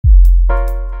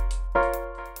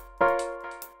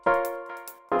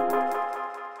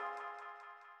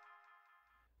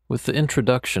With the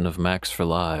introduction of Max for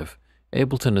Live,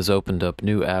 Ableton has opened up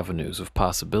new avenues of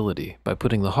possibility by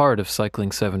putting the heart of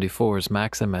Cycling 74's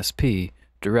Max MSP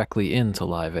directly into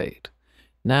Live 8.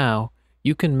 Now,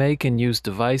 you can make and use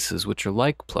devices which are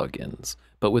like plugins,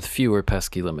 but with fewer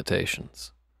pesky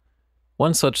limitations.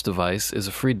 One such device is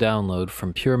a free download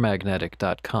from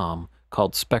Puremagnetik.com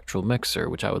called Spectral Mixer,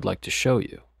 which I would like to show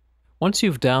you. Once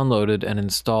you've downloaded and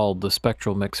installed the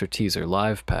Spectral Mixer Teaser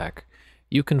Live Pack,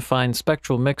 you can find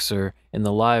Spectral Mixer in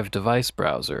the Live device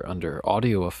browser under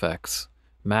Audio Effects,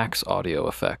 Max Audio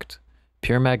Effect,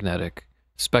 Puremagnetik,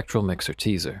 Spectral Mixer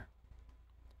Teaser.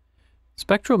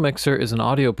 Spectral Mixer is an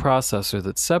audio processor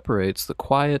that separates the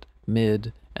quiet,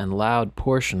 mid, and loud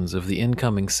portions of the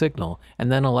incoming signal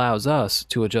and then allows us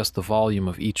to adjust the volume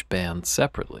of each band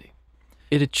separately.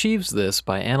 It achieves this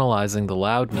by analyzing the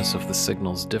loudness of the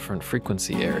signal's different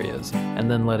frequency areas and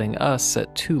then letting us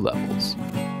set two levels: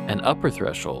 an upper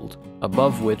threshold,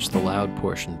 above which the loud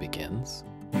portion begins,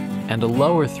 and a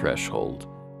lower threshold,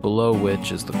 below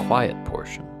which is the quiet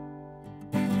portion.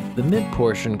 The mid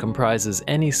portion comprises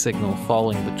any signal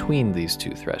falling between these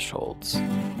two thresholds.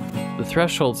 The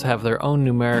thresholds have their own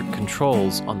numeric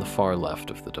controls on the far left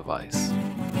of the device.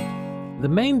 The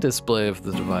main display of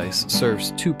the device serves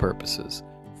two purposes.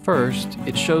 First,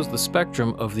 it shows the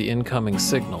spectrum of the incoming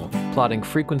signal, plotting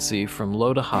frequency from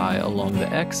low to high along the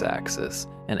x-axis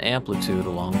and amplitude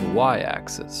along the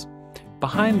y-axis.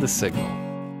 Behind the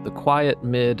signal, the quiet,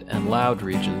 mid, and loud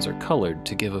regions are colored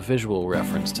to give a visual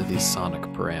reference to these sonic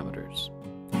parameters.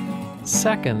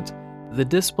 Second, the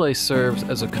display serves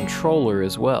as a controller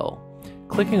as well.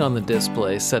 Clicking on the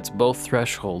display sets both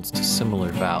thresholds to similar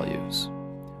values.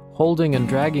 Holding and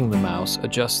dragging the mouse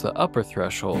adjusts the upper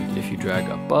threshold if you drag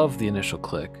above the initial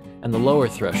click, and the lower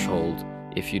threshold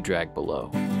if you drag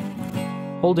below.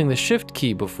 Holding the Shift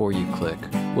key before you click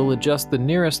will adjust the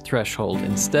nearest threshold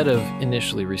instead of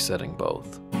initially resetting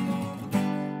both.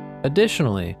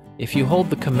 Additionally, if you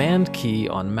hold the Command key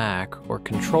on Mac or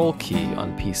Control key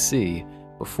on PC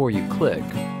before you click,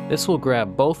 this will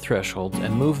grab both thresholds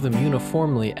and move them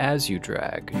uniformly as you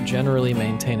drag, generally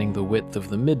maintaining the width of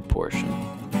the mid portion.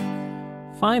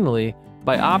 Finally,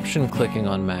 by option clicking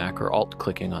on Mac or alt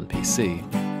clicking on PC,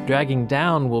 dragging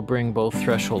down will bring both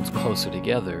thresholds closer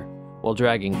together, while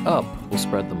dragging up will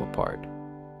spread them apart.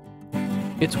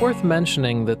 It's worth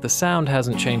mentioning that the sound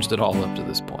hasn't changed at all up to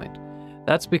this point.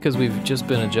 That's because we've just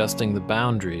been adjusting the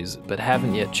boundaries, but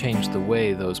haven't yet changed the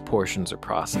way those portions are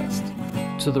processed.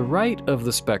 To the right of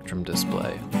the spectrum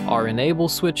display are enable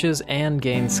switches and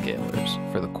gain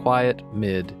scalers for the quiet,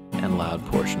 mid, and loud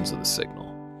portions of the signal.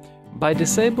 By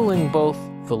disabling both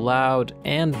the loud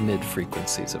and mid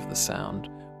frequencies of the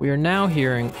sound, we are now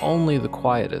hearing only the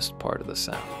quietest part of the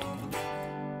sound.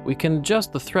 We can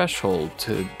adjust the threshold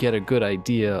to get a good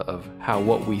idea of how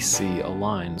what we see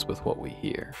aligns with what we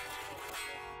hear.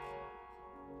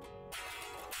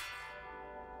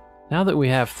 Now that we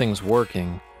have things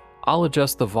working, I'll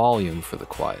adjust the volume for the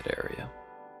quiet area.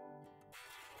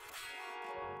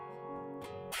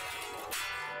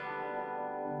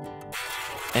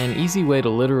 An easy way to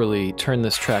literally turn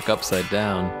this track upside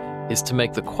down is to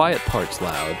make the quiet parts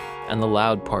loud and the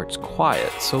loud parts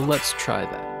quiet, so let's try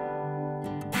that.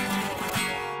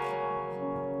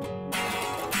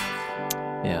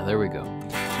 Yeah, there we go.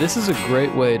 This is a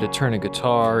great way to turn a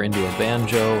guitar into a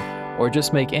banjo, or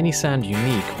just make any sound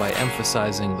unique by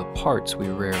emphasizing the parts we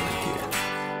rarely hear.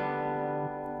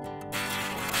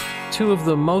 Two of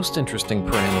the most interesting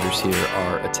parameters here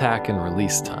are attack and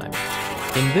release time.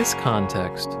 In this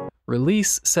context,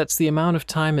 release sets the amount of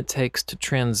time it takes to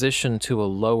transition to a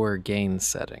lower gain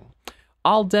setting.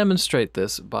 I'll demonstrate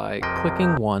this by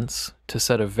clicking once to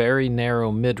set a very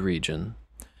narrow mid region,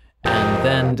 and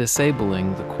then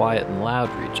disabling the quiet and loud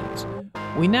regions.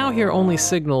 We now hear only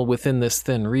signal within this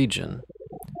thin region.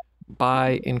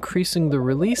 By increasing the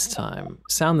release time,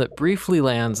 sound that briefly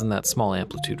lands in that small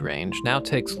amplitude range now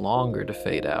takes longer to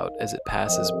fade out as it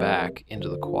passes back into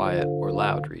the quiet or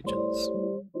loud regions.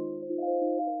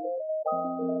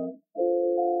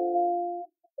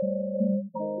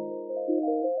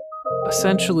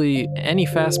 Essentially, any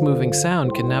fast-moving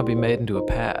sound can now be made into a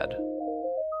pad.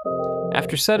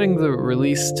 After setting the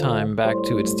release time back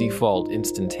to its default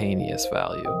instantaneous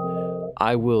value,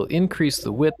 I will increase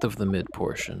the width of the mid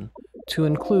portion to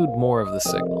include more of the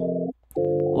signal.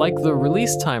 Like the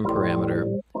release time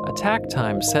parameter, attack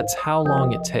time sets how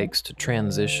long it takes to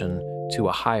transition to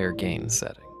a higher gain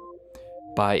setting.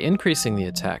 By increasing the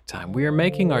attack time, we are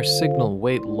making our signal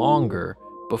wait longer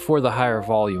before the higher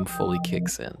volume fully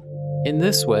kicks in. In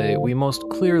this way, we most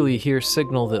clearly hear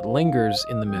signal that lingers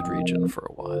in the mid-region for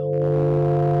a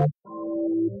while.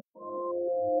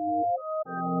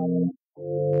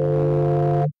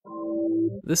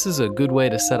 This is a good way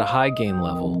to set a high gain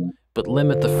level, but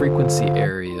limit the frequency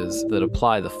areas that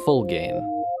apply the full gain,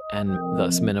 and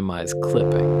thus minimize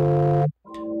clipping.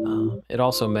 It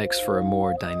also makes for a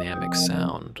more dynamic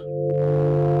sound.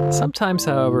 Sometimes,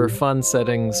 however, fun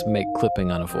settings make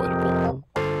clipping unavoidable.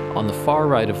 On the far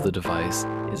right of the device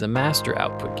is a master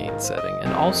output gain setting,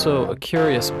 and also a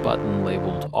curious button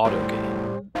labeled Auto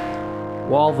Gain.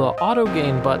 While the Auto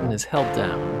Gain button is held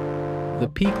down, the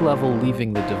peak level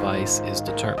leaving the device is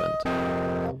determined.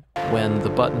 When the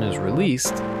button is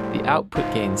released, the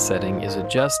output gain setting is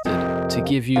adjusted to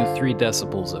give you 3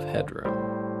 decibels of headroom.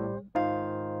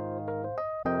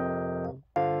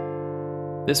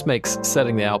 This makes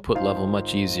setting the output level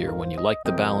much easier when you like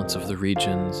the balance of the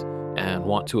regions and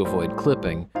want to avoid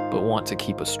clipping, but want to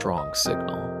keep a strong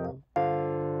signal.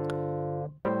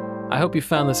 I hope you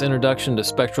found this introduction to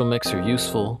Spectral Mixer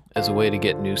useful as a way to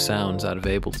get new sounds out of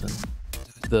Ableton.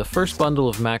 The first bundle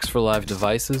of Max for Live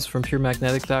devices from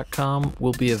Puremagnetik.com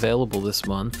will be available this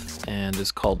month and is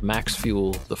called Max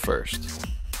Fuel the First.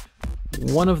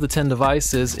 One of the 10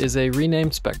 devices is a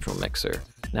renamed Spectral Mixer,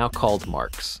 now called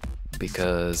Marks,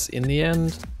 because in the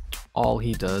end, all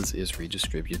he does is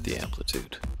redistribute the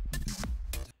amplitude.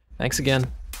 Thanks again.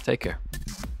 Take care.